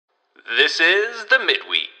This is the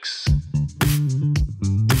Midweeks.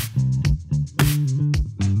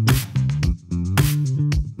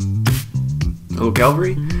 Hello,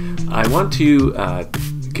 Calvary. I want to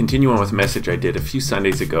continue on with a message I did a few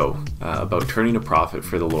Sundays ago about turning a profit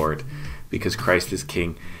for the Lord because Christ is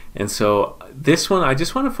King. And so this one, I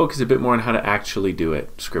just want to focus a bit more on how to actually do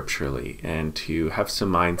it scripturally and to have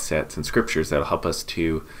some mindsets and scriptures that will help us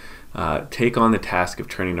to take on the task of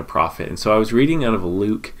turning a profit. And so I was reading out of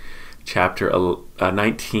Luke chapter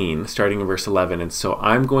 19, starting in verse 11. And so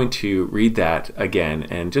I'm going to read that again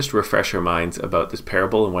and just refresh our minds about this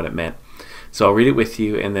parable and what it meant. So I'll read it with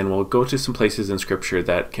you, and then we'll go to some places in Scripture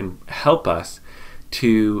that can help us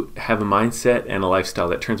to have a mindset and a lifestyle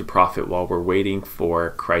that turns a profit while we're waiting for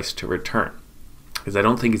Christ to return. Because I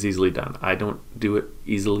don't think it's easily done. I don't do it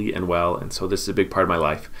easily and well, and so this is a big part of my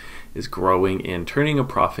life, is growing in turning a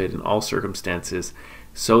profit in all circumstances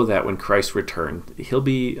so that when Christ returns, he'll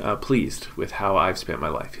be pleased with how I've spent my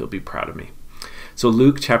life. He'll be proud of me. So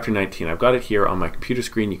Luke chapter 19, I've got it here on my computer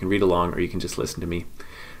screen. You can read along or you can just listen to me.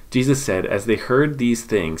 Jesus said, as they heard these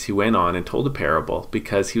things, he went on and told a parable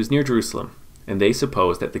because he was near Jerusalem, and they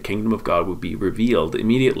supposed that the kingdom of God would be revealed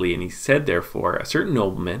immediately. And he said, therefore, a certain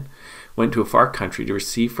nobleman went to a far country to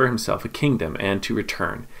receive for himself a kingdom and to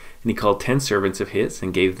return. And he called 10 servants of his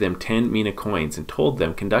and gave them 10 mina coins and told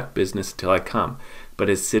them, conduct business till I come. But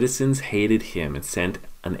his citizens hated him and sent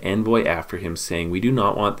an envoy after him, saying, we do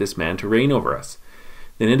not want this man to reign over us.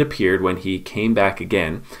 Then it appeared when he came back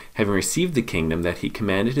again, having received the kingdom, that he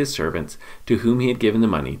commanded his servants, to whom he had given the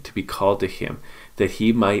money, to be called to him, that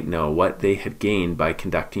he might know what they had gained by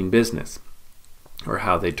conducting business, or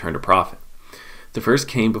how they turned a profit. The first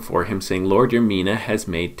came before him, saying, Lord, your mina has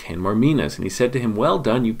made 10 more minas. And he said to him, well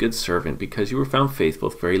done, you good servant, because you were found faithful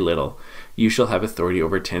with very little. You shall have authority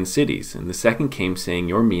over 10 cities. And the second came, saying,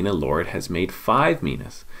 your mina, Lord, has made 5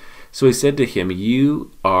 minas. So he said to him,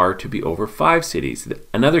 you are to be over 5 cities.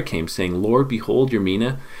 Another came, saying, Lord, behold your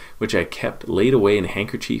mina, which I kept laid away in a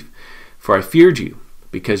handkerchief. For I feared you,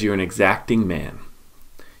 because you are an exacting man.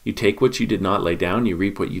 You take what you did not lay down, you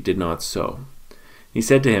reap what you did not sow. He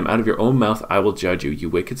said to him, out of your own mouth I will judge you, you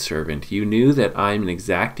wicked servant. You knew that I am an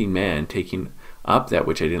exacting man, taking up that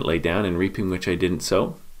which I didn't lay down, and reaping which I didn't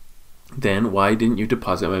sow. Then why didn't you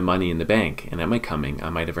deposit my money in the bank, and at my coming I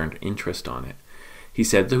might have earned interest on it? He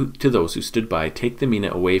said to those who stood by, take the mina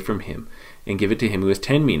away from him, and give it to him who has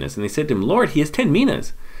 10 minas. And they said to him, Lord, he has 10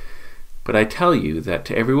 minas. But I tell you that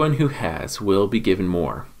to everyone who has will be given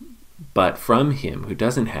more. But from him who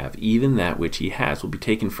doesn't have, even that which he has will be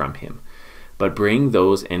taken from him. But bring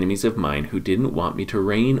those enemies of mine who didn't want me to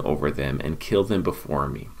reign over them and kill them before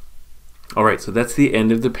me. All right, so that's the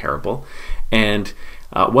end of the parable. And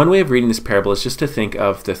one way of reading this parable is just to think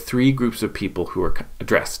of the 3 groups of people who are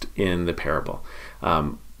addressed in the parable.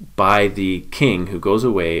 By the king who goes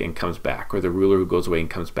away and comes back, or the ruler who goes away and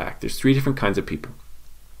comes back. There's 3 different kinds of people.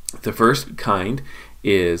 The first kind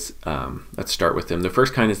is, let's start with them. The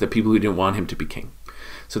first kind is the people who didn't want him to be king.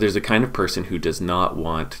 So there's a kind of person who does not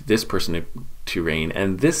want this person to reign,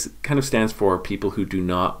 and this kind of stands for people who do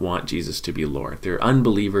not want Jesus to be Lord. They're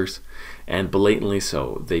unbelievers, and blatantly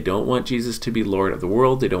so. They don't want Jesus to be Lord of the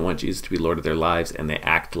world, they don't want Jesus to be Lord of their lives, and they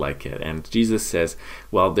act like it. And Jesus says,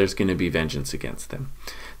 well, there's going to be vengeance against them.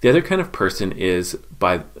 The other kind of person is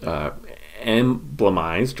by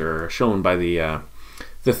emblemized or shown by the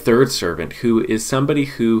third servant, who is somebody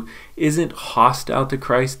who isn't hostile to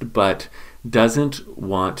Christ, but doesn't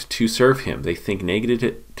want to serve him. They think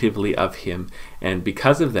negatively of him, and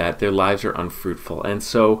because of that, their lives are unfruitful. And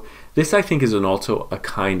so this, I think, is also a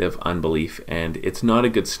kind of unbelief, and it's not a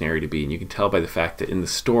good scenario to be in. You can tell by the fact that in the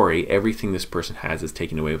story, everything this person has is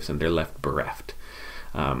taken away with them. They're left bereft.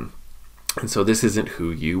 And so this isn't who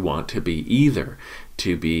you want to be either.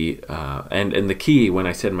 To be, and the key, when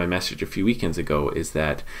I said in my message a few weekends ago, is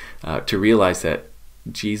that to realize that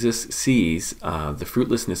Jesus sees the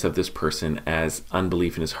fruitlessness of this person as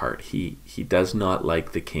unbelief in his heart. He does not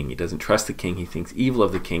like the king. He doesn't trust the king. He thinks evil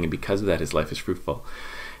of the king, and because of that, his life is fruitful.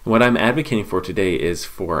 And what I'm advocating for today is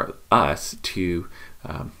for us to,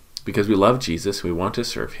 because we love Jesus, we want to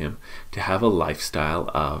serve him, to have a lifestyle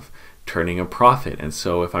of turning a profit. And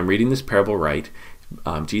so if I'm reading this parable right,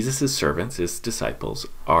 Jesus' servants, his disciples,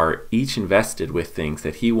 are each invested with things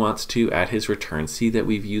that he wants to, at his return, see that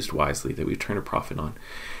we've used wisely, that we've turned a profit on.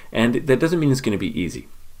 And that doesn't mean it's going to be easy.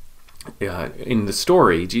 In the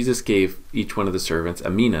story, Jesus gave each one of the servants a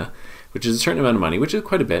mina, which is a certain amount of money, which is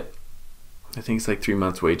quite a bit. I think it's like 3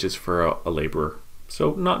 months' wages for a laborer.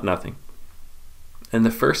 So not nothing. And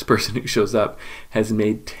the first person who shows up has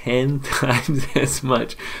made 10 times as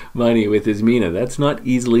much money with his mina. That's not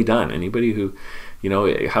easily done. Anybody who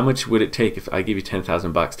How much would it take if I give you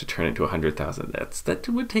 $10,000 to turn it to 100,000? That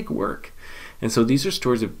would take work. And so these are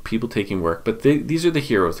stories of people taking work, but these are the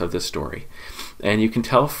heroes of this story. And you can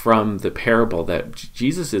tell from the parable that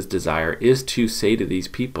Jesus' desire is to say to these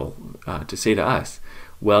people, to say to us,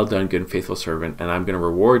 well done, good and faithful servant, and I'm going to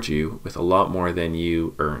reward you with a lot more than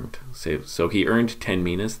you earned. So he earned 10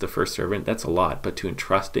 minas, the first servant. That's a lot, but to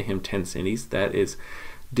entrust to him 10 cities, that is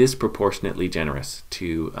disproportionately generous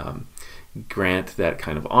to grant that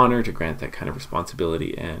kind of honor, to grant that kind of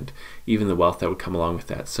responsibility, and even the wealth that would come along with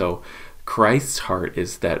that. So Christ's heart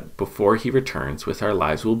is that before he returns with our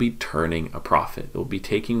lives, we'll be turning a profit. We'll be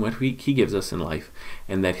taking what he gives us in life,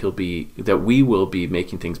 and that we will be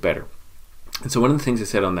making things better. And so one of the things I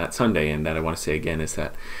said on that Sunday, and that I want to say again, is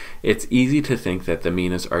that it's easy to think that the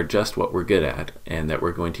minas are just what we're good at, and that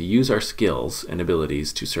we're going to use our skills and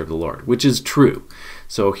abilities to serve the Lord, which is true.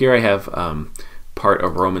 So here I have part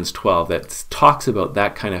of Romans 12 that talks about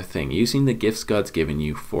that kind of thing, using the gifts God's given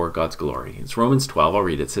you for God's glory. It's Romans 12, I'll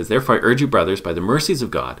read it. It says, therefore I urge you, brothers, by the mercies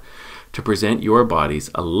of God, to present your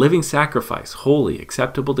bodies a living sacrifice, holy,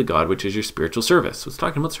 acceptable to God, which is your spiritual service. So it's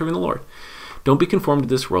talking about serving the Lord. Don't be conformed to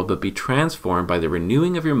this world, but be transformed by the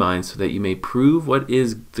renewing of your mind, so that you may prove what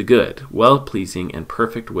is the good, well-pleasing, and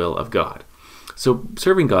perfect will of God. So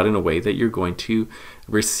serving God in a way that you're going to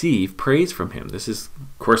receive praise from him. This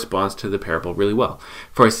corresponds to the parable really well.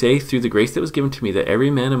 For I say, through the grace that was given to me, that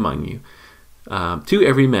every man among you, to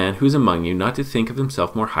every man who is among you, not to think of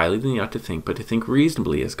himself more highly than he ought to think, but to think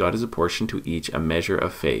reasonably, as God has apportioned to each a measure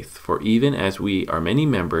of faith. For even as we are many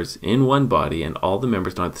members in one body, and all the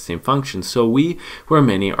members don't have the same function, so we who are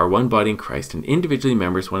many are one body in Christ, and individually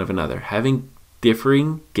members one of another, having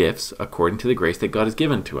differing gifts according to the grace that God has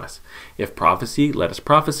given to us. If prophecy, let us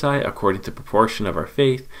prophesy according to the proportion of our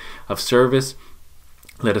faith. Of service,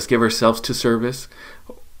 let us give ourselves to service.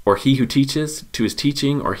 Or he who teaches, to his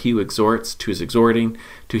teaching, or he who exhorts, to his exhorting.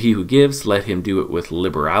 To he who gives, let him do it with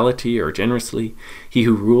liberality or generously. He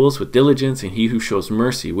who rules with diligence, and he who shows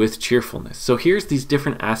mercy with cheerfulness. So here's these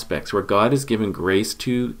different aspects where God has given grace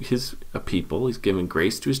to his people. He's given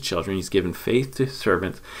grace to his children. He's given faith to his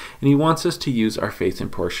servants. And he wants us to use our faith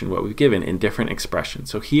and portion what we've given in different expressions.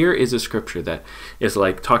 So here is a scripture that is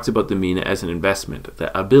talks about the mina as an investment,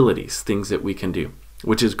 the abilities, things that we can do,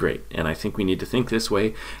 which is great. And I think we need to think this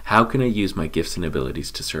way. How can I use my gifts and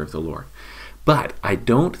abilities to serve the Lord? But I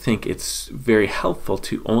don't think it's very helpful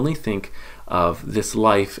to only think of this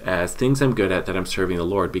life as things I'm good at that I'm serving the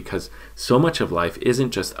Lord, because so much of life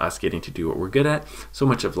isn't just us getting to do what we're good at. So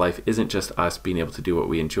much of life isn't just us being able to do what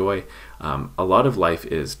we enjoy. A lot of life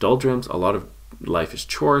is doldrums. A lot of life is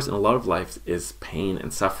chores, and a lot of life is pain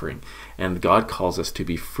and suffering. And God calls us to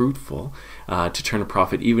be fruitful, to turn a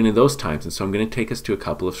profit even in those times. And so I'm going to take us to a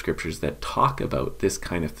couple of scriptures that talk about this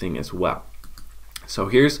kind of thing as well. So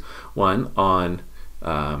here's one on,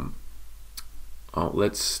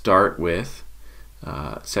 let's start with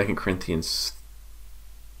 2 Corinthians.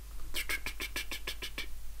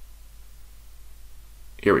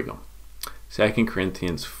 Here we go. 2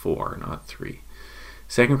 Corinthians 4, not 3.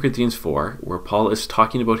 2 Corinthians 4, where Paul is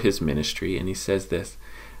talking about his ministry, and he says this,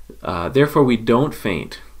 therefore we don't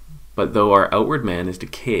faint, but though our outward man is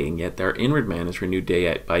decaying, yet our inward man is renewed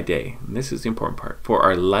day by day. And this is the important part. For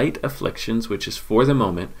our light afflictions, which is for the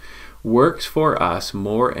moment, works for us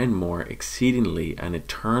more and more exceedingly an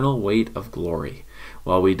eternal weight of glory,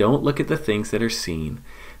 while we don't look at the things that are seen,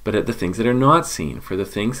 but at the things that are not seen. For the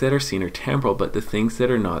things that are seen are temporal, but the things that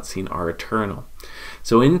are not seen are eternal.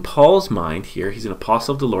 So in Paul's mind here, he's an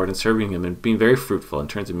apostle of the Lord and serving him and being very fruitful and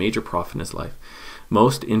turns a major profit in his life.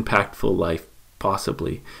 Most impactful life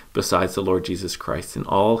possibly besides the Lord Jesus Christ in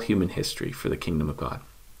all human history for the kingdom of God.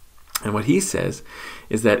 And what he says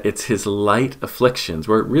is that it's his light afflictions,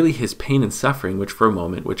 or really his pain and suffering, which for a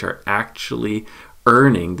moment, which are actually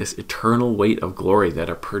earning this eternal weight of glory, that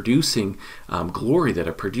are producing glory, that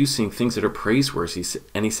are producing things that are praiseworthy.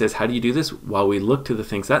 And he says, how do you do this? While we look to the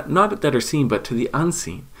things that not that are seen, but to the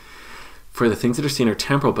unseen. For the things that are seen are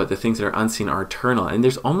temporal, but the things that are unseen are eternal. And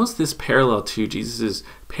there's almost this parallel to Jesus'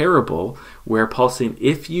 parable where Paul's saying,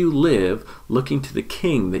 if you live looking to the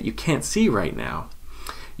king that you can't see right now,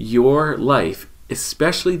 your life,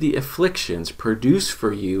 especially the afflictions, produce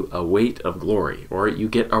for you a weight of glory, or you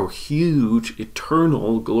get a huge,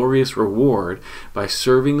 eternal, glorious reward by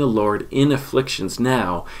serving the Lord in afflictions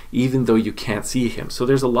now, even though you can't see him. So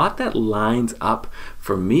there's a lot that lines up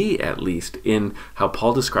for me at least, in how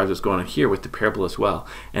Paul describes what's going on here with the parable as well.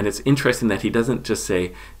 And it's interesting that he doesn't just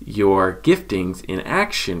say your giftings in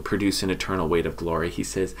action produce an eternal weight of glory. He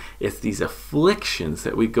says it's these afflictions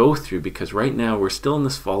that we go through, because right now we're still in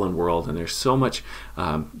this fallen world and there's so much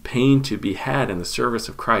pain to be had in the service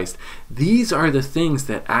of Christ. These are the things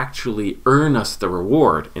that actually earn us the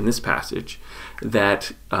reward in this passage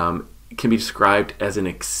that can be described as an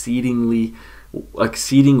exceeding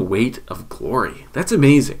weight of glory. That's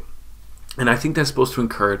amazing. And I think that's supposed to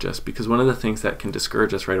encourage us, because one of the things that can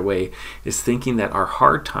discourage us right away is thinking that our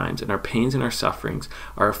hard times and our pains and our sufferings,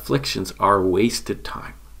 our afflictions, are wasted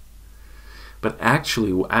time. But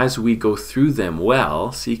actually, as we go through them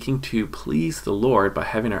well, seeking to please the Lord by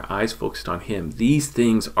having our eyes focused on Him, these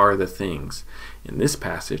things are the things in this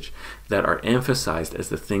passage that are emphasized as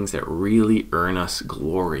the things that really earn us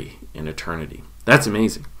glory in eternity. That's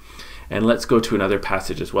amazing. And let's go to another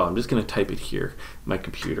passage as well. I'm just going to type it here, my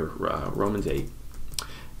computer, Romans 8,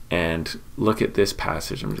 and look at this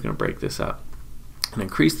passage. I'm just going to break this up and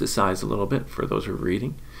increase the size a little bit for those who are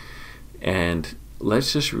reading. And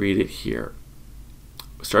let's just read it here.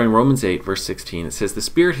 Starting Romans 8, verse 16, it says, "The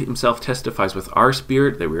Spirit Himself testifies with our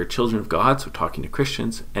spirit that we are children of God," so talking to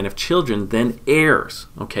Christians, "and if children, then heirs."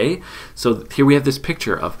 Okay? So here we have this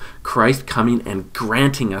picture of Christ coming and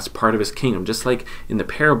granting us part of His kingdom, just like in the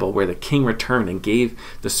parable where the king returned and gave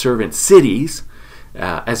the servant cities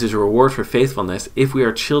as his reward for faithfulness. If we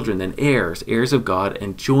are children, then heirs, heirs of God,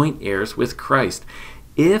 and joint heirs with Christ,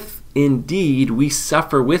 if indeed we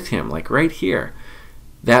suffer with Him, like right here,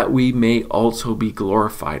 that we may also be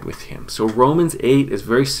glorified with Him. So Romans 8 is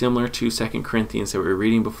very similar to 2 Corinthians that we were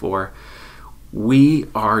reading before. We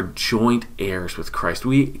are joint heirs with Christ.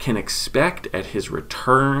 We can expect at His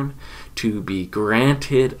return to be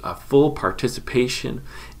granted a full participation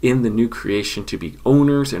in the new creation, to be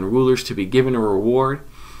owners and rulers, to be given a reward.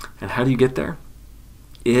 And how do you get there?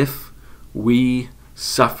 If we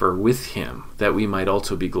suffer with Him, that we might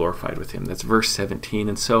also be glorified with Him. That's verse 17.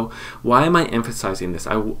 And so why am I emphasizing this?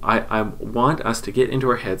 I want us to get into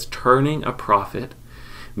our heads, turning a prophet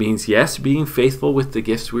means, yes, being faithful with the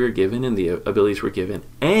gifts we are given and the abilities we're given,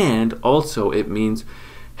 and also it means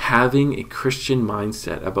having a Christian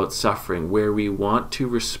mindset about suffering, where we want to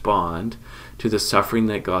respond to the suffering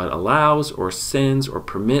that God allows or sends or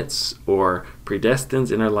permits or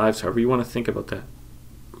predestines in our lives, however you want to think about that.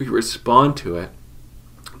 We respond to it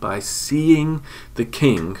by seeing the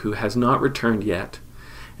King who has not returned yet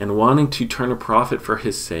and wanting to turn a profit for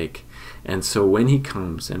His sake. And so when He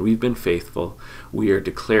comes and we've been faithful, we are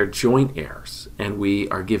declared joint heirs, and we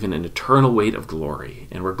are given an eternal weight of glory,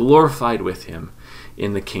 and we're glorified with Him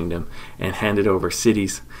in the kingdom and handed over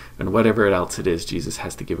cities and whatever else it is Jesus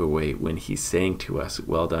has to give away when He's saying to us,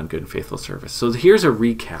 "Well done, good and faithful service." So here's a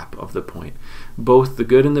recap of the point. Both the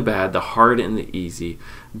good and the bad, the hard and the easy,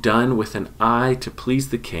 done with an eye to please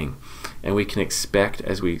the King. And we can expect,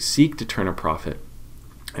 as we seek to turn a profit,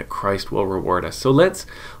 that Christ will reward us. So let's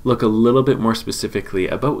look a little bit more specifically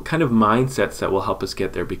about what kind of mindsets that will help us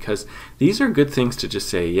get there, because these are good things to just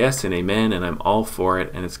say yes and amen and I'm all for it,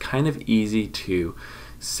 and it's kind of easy to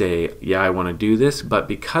say, yeah, I want to do this, but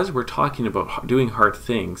because we're talking about doing hard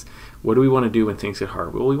things, what do we want to do when things get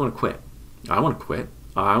hard? Well, we want to quit. I want to quit.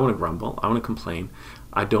 I want to grumble. I want to complain.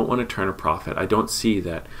 I don't want to turn a profit. I don't see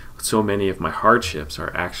that so many of my hardships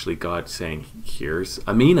are actually God saying, here's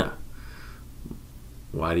Amina.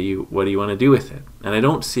 What do you want to do with it? And I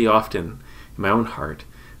don't see often in my own heart,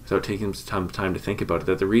 without taking some time to think about it,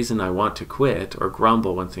 that the reason I want to quit or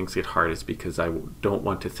grumble when things get hard is because I don't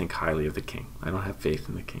want to think highly of the King. I don't have faith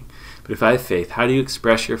in the King. But if I have faith, how do you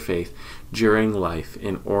express your faith during life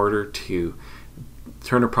in order to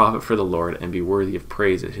turn a profit for the Lord and be worthy of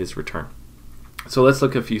praise at His return? So let's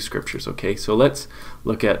look at a few scriptures, okay? So let's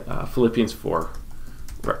look at Philippians 4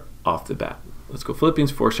 right off the bat. Let's go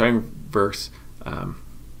Philippians 4, starting verse here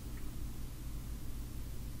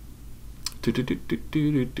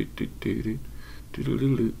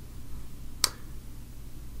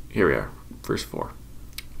we are, verse 4.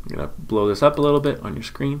 I'm going to blow this up a little bit on your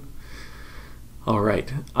screen. All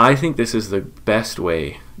right. I think this is the best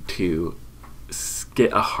way to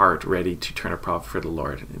get a heart ready to turn a profit for the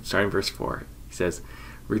Lord. And starting verse 4, he says,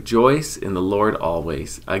 "Rejoice in the Lord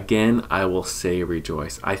always. Again, I will say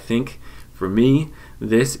rejoice." I think for me,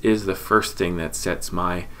 this is the first thing that sets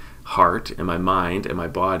my heart and my mind and my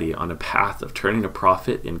body on a path of turning a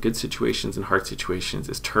profit in good situations and hard situations,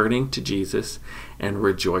 is turning to Jesus and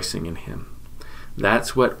rejoicing in Him.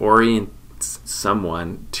 That's what orients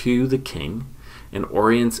someone to the King and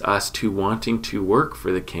orients us to wanting to work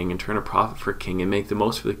for the King and turn a profit for King and make the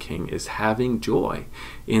most for the King is having joy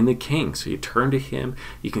in the King. So you turn to him,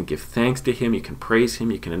 you can give thanks to him, you can praise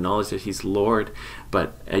him, you can acknowledge that he's Lord,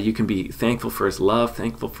 but you can be thankful for his love,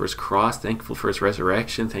 thankful for his cross, thankful for his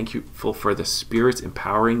resurrection, thankful for the Spirit's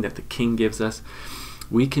empowering that the King gives us.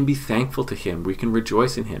 We can be thankful to him. We can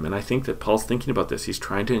rejoice in him. And I think that Paul's thinking about this. He's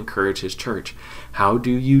trying to encourage his church. How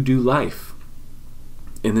do you do life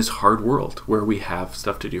in this hard world where we have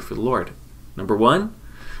stuff to do for the Lord? Number one,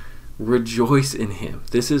 rejoice in him.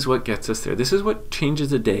 This is what gets us there. This is what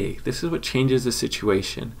changes a day. This is what changes a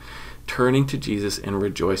situation. Turning to Jesus and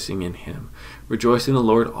rejoicing in him. Rejoice in the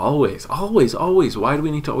Lord always, always, always. Why do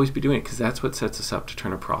we need to always be doing it? Because that's what sets us up to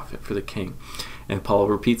turn a profit for the King. And Paul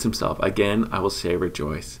repeats himself, again, I will say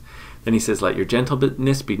rejoice. Then he says, let your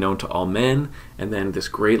gentleness be known to all men. And then this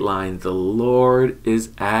great line, the Lord is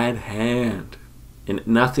at hand. In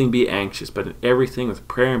nothing be anxious, but in everything with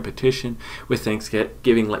prayer and petition, with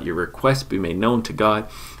thanksgiving, let your requests be made known to God.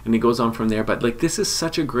 And he goes on from there. But this is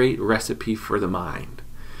such a great recipe for the mind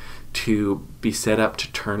to be set up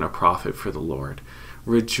to turn a profit for the Lord.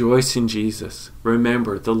 Rejoice in Jesus.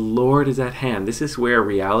 Remember, the Lord is at hand. This is where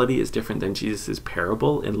reality is different than Jesus'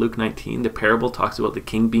 parable. In Luke 19, the parable talks about the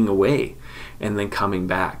king being away and then coming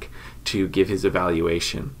back to give his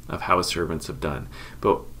evaluation of how his servants have done.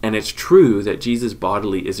 And it's true that Jesus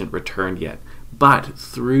bodily isn't returned yet. But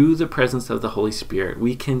through the presence of the Holy Spirit,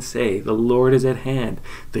 we can say, the Lord is at hand.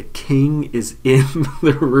 The King is in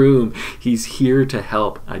the room. He's here to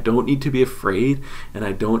help. I don't need to be afraid, and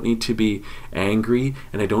I don't need to be angry,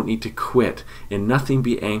 and I don't need to quit. In nothing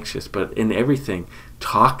be anxious, but in everything,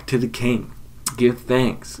 talk to the King. Give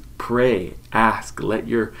thanks, pray, ask. Let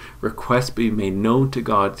your requests be made known to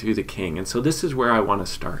God through the King. And so this is where I want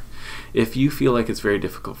to start. If you feel like it's very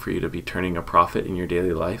difficult for you to be turning a profit in your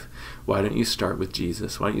daily life, why don't you start with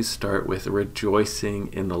Jesus? Why don't you start with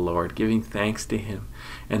rejoicing in the Lord, giving thanks to him,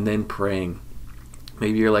 and then praying?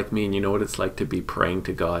 Maybe you're like me and you know what it's like to be praying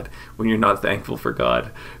to God when you're not thankful for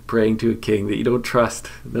God, praying to a king that you don't trust.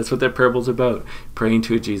 That's what that parable's about. Praying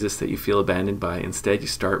to a Jesus that you feel abandoned by. Instead, you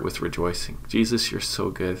start with rejoicing. Jesus, you're so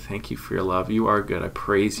good. Thank you for your love. You are good. I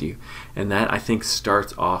praise you. And that, I think,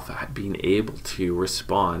 starts off at being able to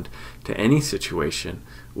respond to any situation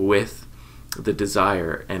with the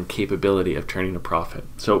desire and capability of turning a profit.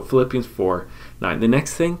 So Philippians 4:9. The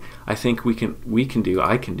next thing I think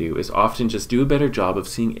I can do is often just do a better job of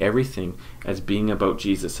seeing everything as being about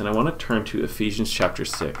Jesus. And I want to turn to Ephesians chapter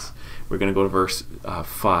 6. We're going to go to verse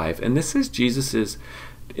 5. And this is Jesus's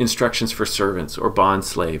instructions for servants or bond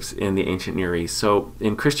slaves in the ancient Near East. So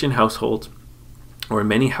in Christian households, or in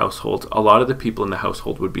many households, a lot of the people in the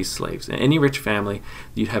household would be slaves. In any rich family,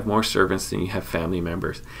 you'd have more servants than you have family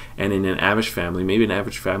members. And in an average family, maybe an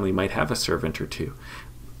average family might have a servant or two.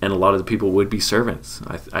 And a lot of the people would be servants.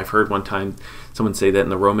 I've heard one time someone say that in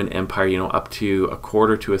the Roman Empire, up to a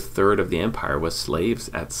quarter to a third of the empire was slaves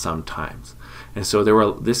at some times. And so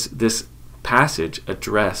this passage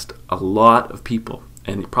addressed a lot of people,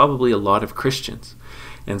 and probably a lot of Christians.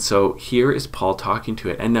 And so here is Paul talking to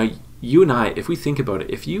it. And now you and I, if we think about it,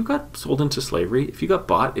 if you got sold into slavery, if you got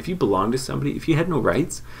bought, if you belonged to somebody, if you had no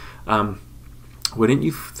rights, wouldn't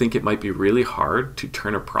you think it might be really hard to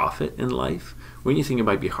turn a profit in life? Wouldn't you think it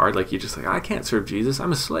might be hard? Like, you're just like, I can't serve Jesus,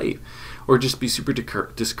 I'm a slave. Or just be super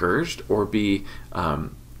discouraged, or be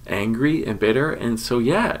angry and bitter. And so,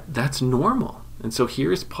 yeah, that's normal. And so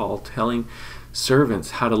here's Paul telling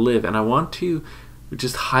servants how to live. And I want to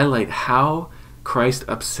just highlight how Christ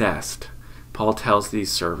obsessed Paul tells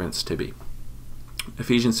these servants to be.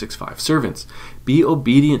 Ephesians 6:5. Servants, be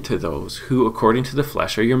obedient to those who, according to the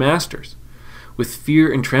flesh, are your masters, with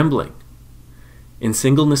fear and trembling, in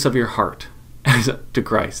singleness of your heart, as to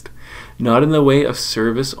Christ, not in the way of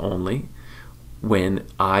service only, when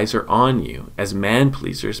eyes are on you, as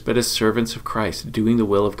man-pleasers, but as servants of Christ, doing the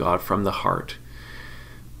will of God from the heart,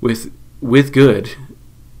 with good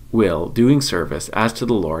will, doing service as to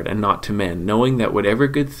the Lord and not to men, knowing that whatever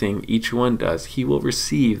good thing each one does, he will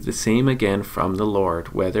receive the same again from the Lord,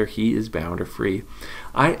 whether he is bound or free.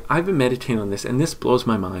 I've been meditating on this, and this blows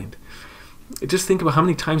my mind. Just think about how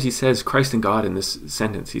many times he says Christ and God in this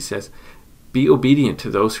sentence. He says, be obedient to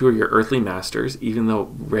those who are your earthly masters, even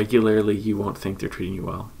though regularly you won't think they're treating you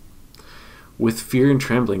well. With fear and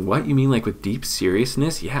trembling. What? You mean like with deep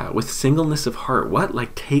seriousness? Yeah. With singleness of heart. What?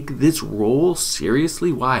 Like take this role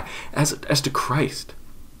seriously? Why? As to Christ.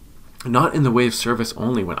 Not in the way of service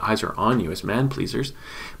only when eyes are on you as man-pleasers,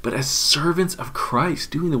 but as servants of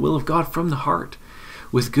Christ, doing the will of God from the heart.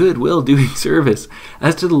 With good will, doing service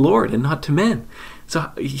as to the Lord and not to men.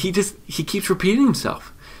 So he keeps repeating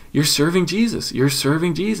himself. You're serving Jesus. You're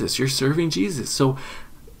serving Jesus. You're serving Jesus. So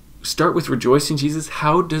start with rejoicing Jesus.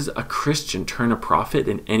 How does a Christian turn a profit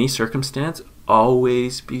in any circumstance?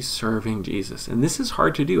 Always be serving Jesus. And this is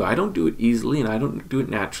hard to do. I don't do it easily and I don't do it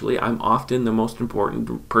naturally. I'm often the most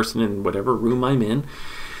important person in whatever room I'm in.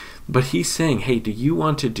 But he's saying, hey, do you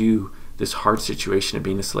want to do this hard situation of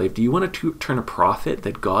being a slave? Do you want to turn a profit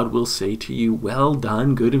that God will say to you, well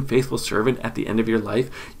done, good and faithful servant, at the end of your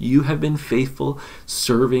life? You have been faithful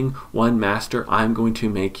serving one master. I'm going to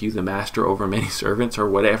make you the master over many servants, or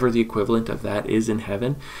whatever the equivalent of that is in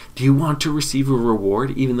heaven. Do you want to receive a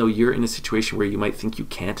reward even though you're in a situation where you might think you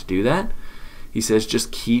can't do that? He says,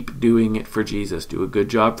 just keep doing it for Jesus. Do a good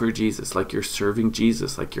job for Jesus, like you're serving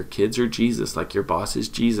Jesus, like your kids are Jesus, like your boss is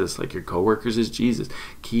Jesus, like your coworkers is Jesus.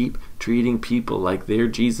 Keep treating people like they're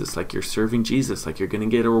Jesus, like you're serving Jesus, like you're going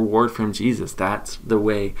to get a reward from Jesus. That's the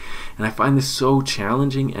way. And I find this so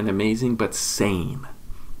challenging and amazing, but sane.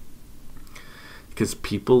 Because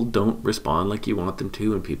people don't respond like you want them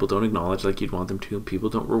to, and people don't acknowledge like you'd want them to, and people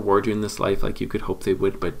don't reward you in this life like you could hope they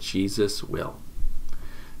would, but Jesus will.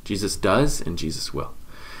 Jesus does, and Jesus will.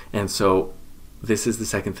 And so this is the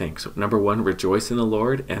second thing. So number one, rejoice in the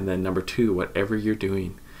Lord. And then number two, whatever you're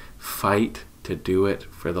doing, fight to do it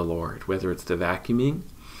for the Lord. Whether it's the vacuuming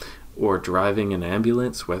or driving an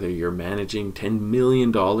ambulance, whether you're managing $10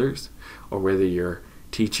 million or whether you're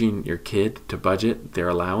teaching your kid to budget their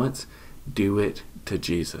allowance, do it to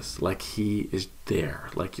Jesus. Like he is there,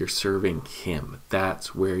 like you're serving him.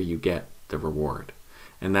 That's where you get the reward.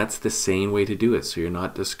 And that's the sane way to do it, so you're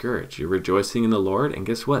not discouraged. You're rejoicing in the Lord, and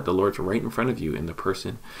guess what? The Lord's right in front of you in the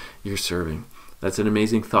person you're serving. That's an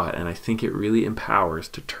amazing thought, and I think it really empowers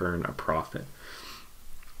to turn a profit.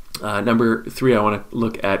 Number three, I want to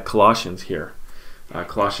look at Colossians here.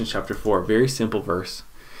 Colossians chapter 4, very simple verse.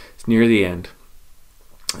 It's near the end.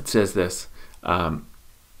 It says this.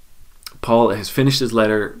 Paul has finished his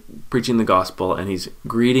letter preaching the gospel, and he's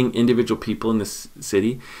greeting individual people in this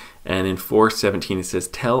city. And in 4:17 it says,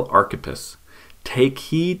 tell Archippus, take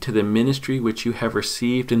heed to the ministry which you have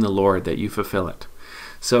received in the Lord, that you fulfill it.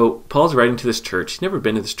 So Paul's writing to this church. He's never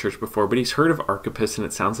been to this church before, but he's heard of Archippus, and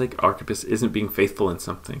it sounds like Archippus isn't being faithful in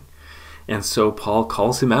something. And so Paul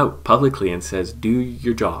calls him out publicly and says, do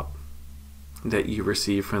your job that you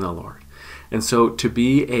receive from the Lord. And so to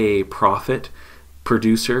be a prophet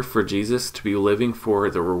producer for Jesus, to be living for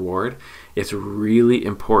the reward, it's really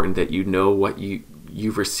important that you know what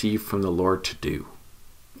you've received from the Lord to do.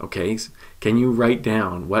 Okay? Can you write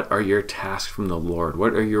down what are your tasks from the Lord?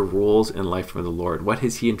 What are your roles in life from the Lord? What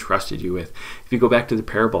has he entrusted you with? If you go back to the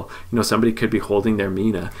parable, somebody could be holding their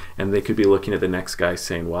mina and they could be looking at the next guy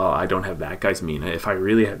saying, well, I don't have that guy's mina. If I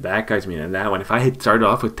really had that guy's mina and that one, if I had started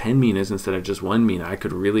off with 10 minas instead of just one mina, I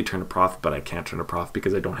could really turn a profit, but I can't turn a profit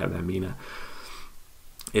because I don't have that mina.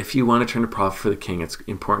 If you want to turn a profit for the king, it's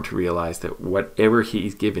important to realize that whatever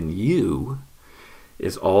he's given you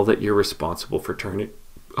is all that you're responsible for turning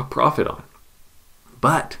a profit on.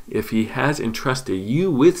 But if he has entrusted you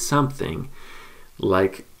with something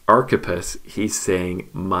like Archippus, he's saying,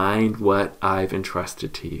 mind what I've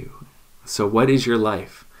entrusted to you. So what is your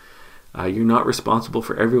life? You're not responsible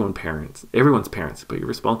for everyone's parents, but you're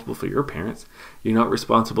responsible for your parents. You're not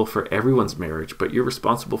responsible for everyone's marriage, but you're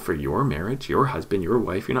responsible for your marriage, your husband, your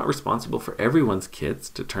wife. You're not responsible for everyone's kids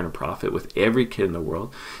to turn a profit with every kid in the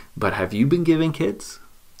world. But have you been given kids?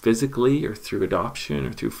 Physically or through adoption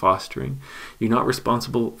or through fostering? You're not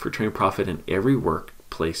responsible for turning a profit in every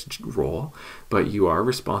workplace role, but you are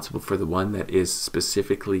responsible for the one that is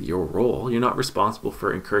specifically your role. You're not responsible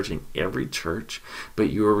for encouraging every church, but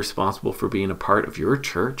you are responsible for being a part of your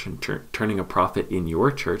church and turning a profit in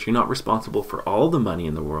your church. You're not responsible for all the money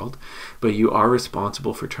in the world, but you are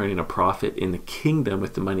responsible for turning a profit in the kingdom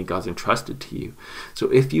with the money God's entrusted to you.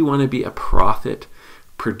 So if you want to be a profit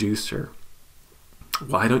producer,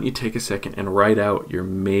 why don't you take a second and write out your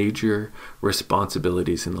major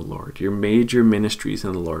responsibilities in the Lord, your major ministries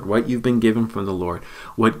in the Lord, what you've been given from the Lord,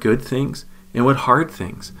 what good things and what hard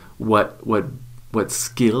things, what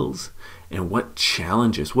skills and what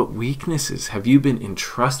challenges, what weaknesses have you been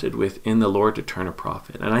entrusted with in the Lord to turn a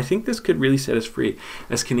profit? And I think this could really set us free.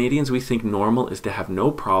 As Canadians, we think normal is to have no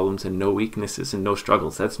problems and no weaknesses and no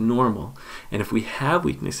struggles. That's normal. And if we have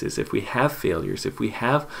weaknesses, if we have failures, if we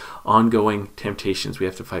have ongoing temptations we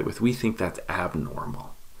have to fight with, we think that's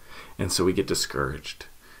abnormal. And so we get discouraged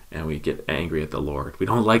and we get angry at the Lord. We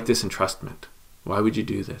don't like this entrustment. Why would you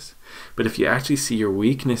do this? But if you actually see your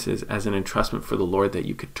weaknesses as an entrustment for the Lord that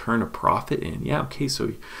you could turn a profit in,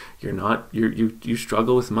 so you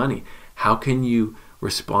struggle with money. How can you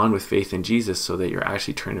respond with faith in Jesus so that you're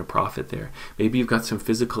actually turning a profit there. Maybe you've got some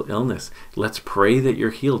physical illness. Let's pray that you're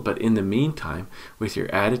healed. But in the meantime, with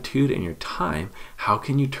your attitude and your time, how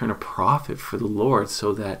can you turn a profit for the Lord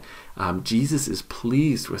so that Jesus is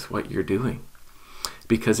pleased with what you're doing?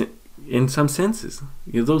 Because in some senses,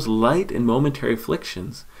 those light and momentary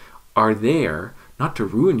afflictions are there not to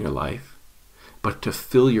ruin your life, but to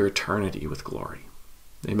fill your eternity with glory.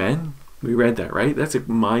 Amen? We read that, right? That's a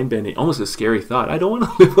mind-bending, almost a scary thought. I don't want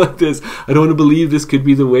to live like this. I don't want to believe this could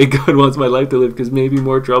be the way God wants my life to live, because maybe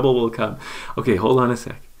more trouble will come. Okay, hold on a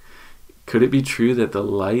sec. Could it be true that the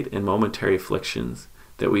light and momentary afflictions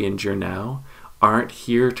that we endure now aren't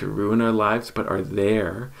here to ruin our lives, but are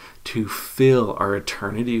there to fill our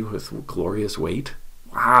eternity with glorious weight?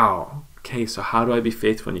 Wow. Okay, so how do I be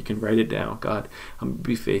faithful? And you can write it down. God, I'm going to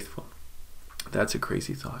be faithful. That's a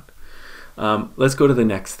crazy thought. Let's go to the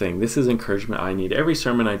next thing. This is encouragement I need. Every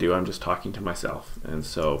sermon I do, I'm just talking to myself. And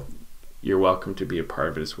so you're welcome to be a part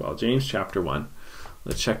of it as well. James chapter 1.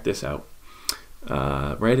 Let's check this out.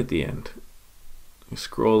 Right at the end.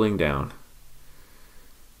 Scrolling down.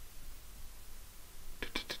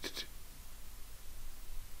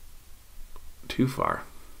 Too far.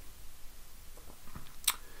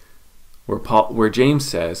 Where James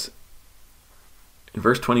says, in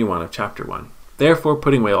verse 21 of chapter 1, therefore,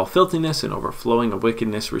 putting away all filthiness and overflowing of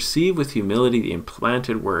wickedness, receive with humility the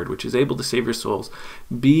implanted word, which is able to save your souls.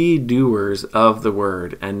 Be doers of the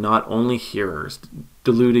word, and not only hearers,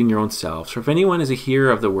 deluding your own selves. For if anyone is a hearer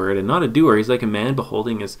of the word and not a doer, he's like a man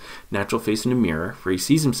beholding his natural face in a mirror, for he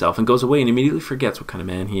sees himself and goes away and immediately forgets what kind of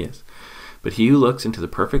man he is. But he who looks into the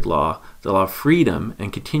perfect law, the law of freedom,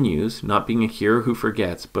 and continues, not being a hearer who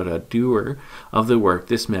forgets, but a doer of the work,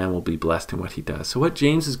 this man will be blessed in what he does. So what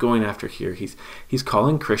James is going after here, he's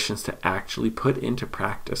calling Christians to actually put into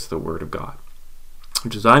practice the word of God,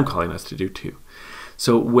 which is what I'm calling us to do too.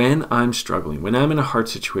 So when I'm struggling, when I'm in a hard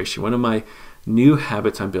situation, one of my new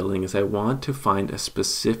habits I'm building is I want to find a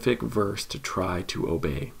specific verse to try to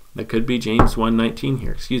obey. That could be James 1:19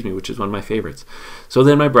 here, which is one of my favorites. So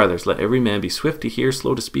then, my brothers, let every man be swift to hear,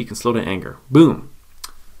 slow to speak, and slow to anger. Boom.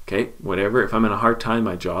 Okay, whatever. If I'm in a hard time,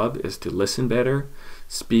 my job is to listen better,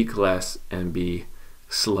 speak less, and be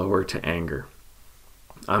slower to anger.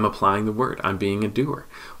 I'm applying the word. I'm being a doer.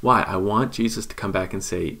 Why? I want Jesus to come back and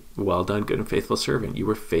say, well done, good and faithful servant. You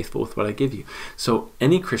were faithful with what I give you. So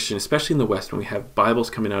any Christian, especially in the West, when we have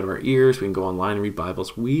Bibles coming out of our ears, we can go online and read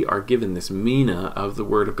Bibles, we are given this mina of the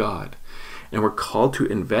word of God. And we're called to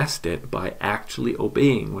invest it by actually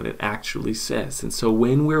obeying what it actually says. And so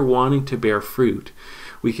when we're wanting to bear fruit,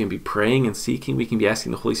 we can be praying and seeking. We can be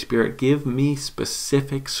asking the Holy Spirit, give me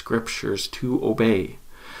specific scriptures to obey,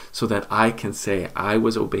 so that I can say I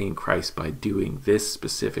was obeying Christ by doing this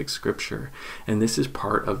specific scripture. And this is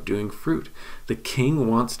part of doing fruit. The King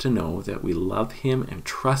wants to know that we love him and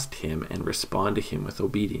trust him and respond to him with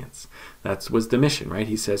obedience. That was the mission, right?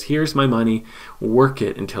 He says, here's my money, work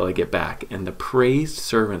it until I get back. And the praised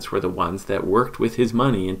servants were the ones that worked with his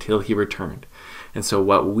money until he returned. And so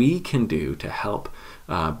what we can do to help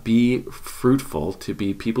be fruitful, to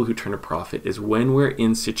be people who turn a profit, is when we're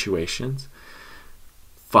in situations,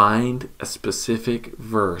 find a specific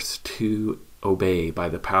verse to obey by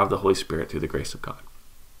the power of the Holy Spirit through the grace of God.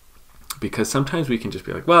 Because sometimes we can just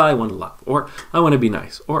be like, well, I want to love, or I want to be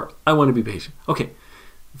nice, or I want to be patient. Okay,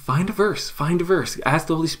 find a verse. Ask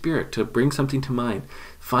the Holy Spirit to bring something to mind.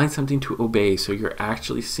 Find something to obey so you're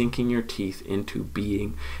actually sinking your teeth into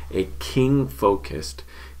being a king-focused,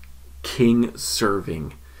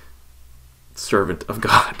 king-serving servant of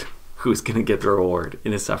God, who's going to get the reward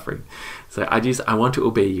in his suffering. So I want to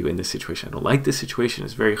obey you in this situation. I don't like this situation.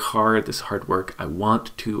 It's very hard, this hard work. I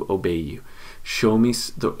want to obey you. Show me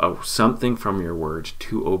something from your word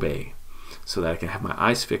to obey, so that I can have my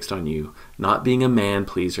eyes fixed on you, not being a man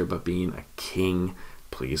pleaser, but being a king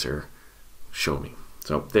pleaser. Show me.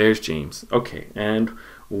 So there's James. Okay, and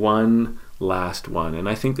one last one. And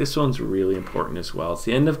I think this one's really important as well. It's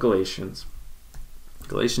the end of Galatians.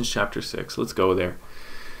 Galatians chapter 6. Let's go there.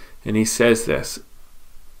 And he says this,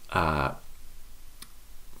 starting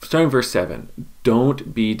verse 7,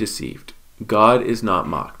 don't be deceived. God is not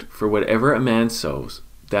mocked. For whatever a man sows,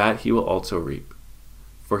 that he will also reap.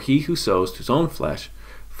 For he who sows to his own flesh,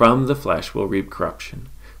 from the flesh will reap corruption.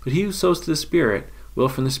 But he who sows to the Spirit will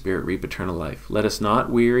from the Spirit reap eternal life. Let us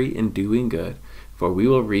not weary in doing good, for we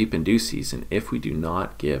will reap in due season if we do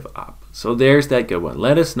not give up. So there's that good one.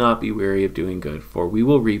 Let us not be weary of doing good, for we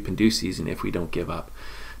will reap in due season if we don't give up.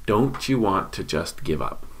 Don't you want to just give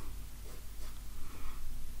up?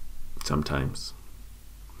 Sometimes.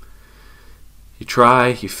 You try,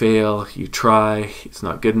 you fail, you try, it's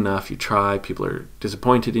not good enough, you try, people are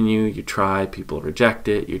disappointed in you, you try, people reject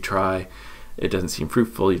it, you try, it doesn't seem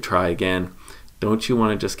fruitful, you try again. Don't you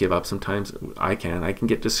want to just give up sometimes? I can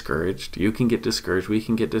get discouraged, you can get discouraged, we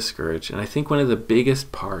can get discouraged. And I think one of the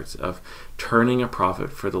biggest parts of turning a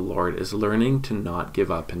profit for the Lord is learning to not give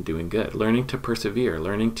up and doing good, learning to persevere,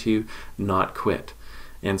 learning to not quit.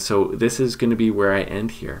 And so this is going to be where I end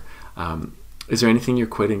here. Is there anything you're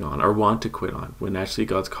quitting on or want to quit on when actually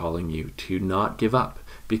God's calling you to not give up,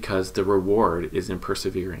 because the reward is in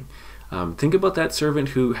persevering? Think about that servant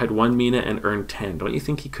who had 1 mina and earned 10. Don't you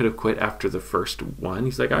think he could have quit after the first one?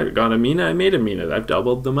 He's like, I got a mina, I made a mina, I've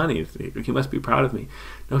doubled the money. He must be proud of me.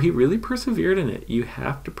 No, he really persevered in it. You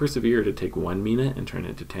have to persevere to take 1 mina and turn it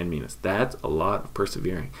into 10 minas. That's a lot of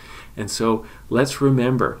persevering. And so let's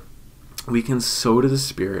remember, we can sow to the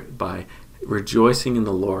Spirit by rejoicing in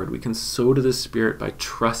the Lord. We can sow to the Spirit by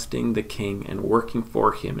trusting the King and working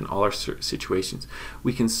for Him in all our situations.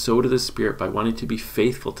 We can sow to the Spirit by wanting to be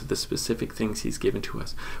faithful to the specific things He's given to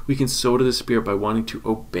us. We can sow to the Spirit by wanting to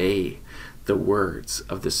obey the words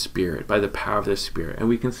of the Spirit, by the power of the Spirit. And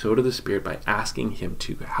we can sow to the Spirit by asking Him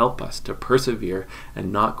to help us to persevere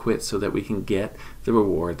and not quit, so that we can get the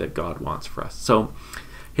reward that God wants for us. So,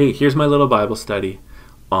 hey, here's my little Bible study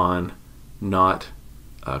on not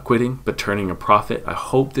quitting but turning a profit. I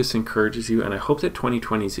hope this encourages you, and I hope that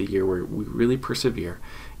 2020 is a year where we really persevere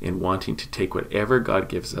in wanting to take whatever God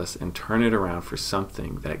gives us and turn it around for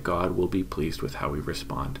something that God will be pleased with how we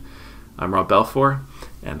respond. I'm Rob Balfour,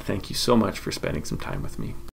 and thank you so much for spending some time with me.